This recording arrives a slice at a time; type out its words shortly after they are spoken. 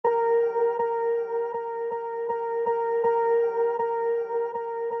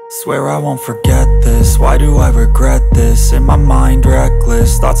Swear I won't forget this, why do I regret this? In my mind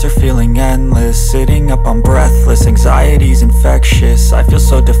reckless, thoughts are feeling endless. Sitting up, I'm breathless, anxiety's infectious. I feel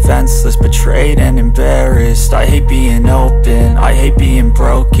so defenseless, betrayed and embarrassed. I hate being open, I hate being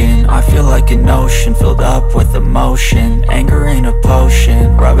broken. I feel like an ocean filled up with emotion. Anger ain't a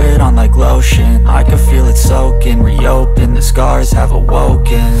potion, rub it on like lotion. I can feel it soaking, reopen, the scars have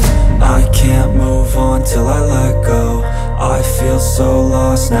awoken. I can't move on till I let go. I feel so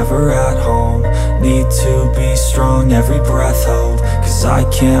lost, never at home. Need to be strong, every breath hold. Cause I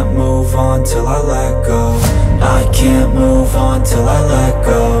can't move on till I let go. I can't move on till I let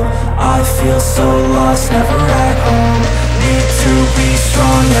go. I feel so lost, never at home. Need to be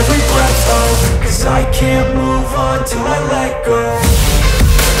strong, every breath hold. Cause I can't move on till I let go.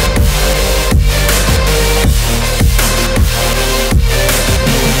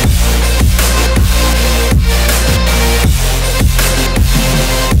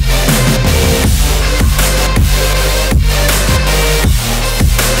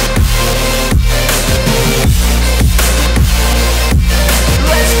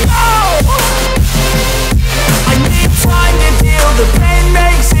 The pain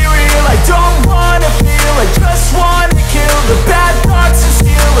makes it real, I don't wanna feel, I just wanna kill the bad thoughts and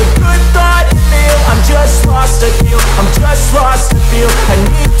steal a good thought and feel. I'm just lost, I feel, I'm just lost, I feel. I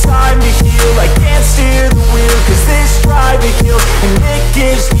need time to heal, I can't steer the wheel. Cause this drive it kills, and it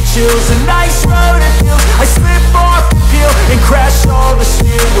gives me chills. A nice road it feels, I slip off the peel and crash all the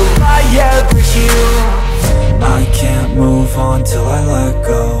steel. Will I ever heal? I can't move on till I let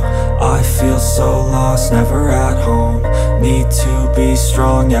go. I feel so lost, never at home. Need to be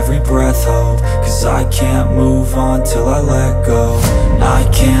strong, every breath hold. Cause I can't move on till I let go. I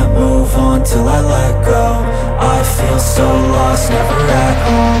can't move on till I let go. I feel so lost, never at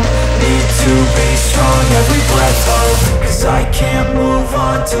home. Need to be strong, every breath hold. Cause I can't move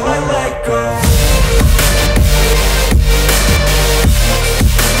on till I let go.